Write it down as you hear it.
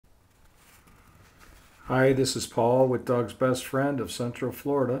Hi, this is Paul with Dog's Best Friend of Central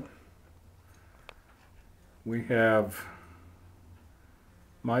Florida. We have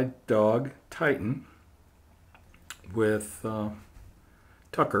my dog, Titan, with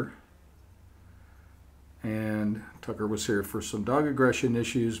Tucker. And Tucker was here for some dog aggression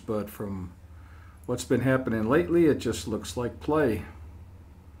issues, but from what's been happening lately, it just looks like play.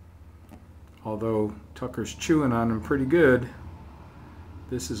 Although Tucker's chewing on him pretty good,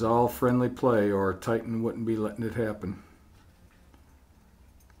 this is all friendly play, or Titan wouldn't be letting it happen.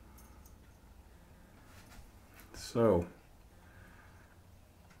 So,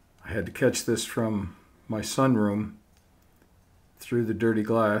 I had to catch this from my sunroom through the dirty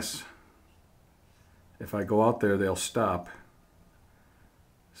glass. If I go out there, they'll stop.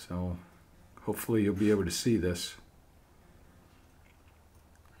 So, hopefully you'll be able to see this.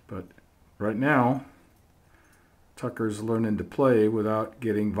 But right now, Tucker's learning to play without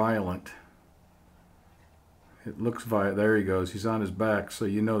getting violent. It looks violent. There he goes. He's on his back, so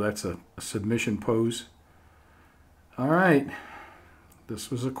you know that's a submission pose. All right.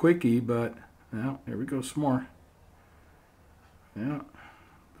 This was a quickie, but now here we go some more. Yeah.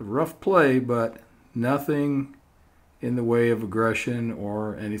 A rough play, but nothing in the way of aggression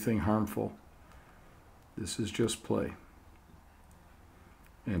or anything harmful. This is just play.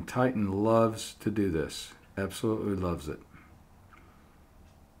 And Titan loves to do this. Absolutely loves it.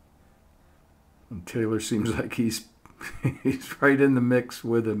 And Taylor seems like he's right in the mix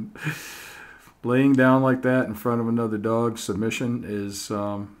with him. Laying down like that in front of another dog, submission, is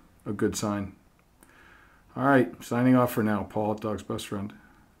a good sign. All right, signing off for now. Paul, Dog's Best Friend.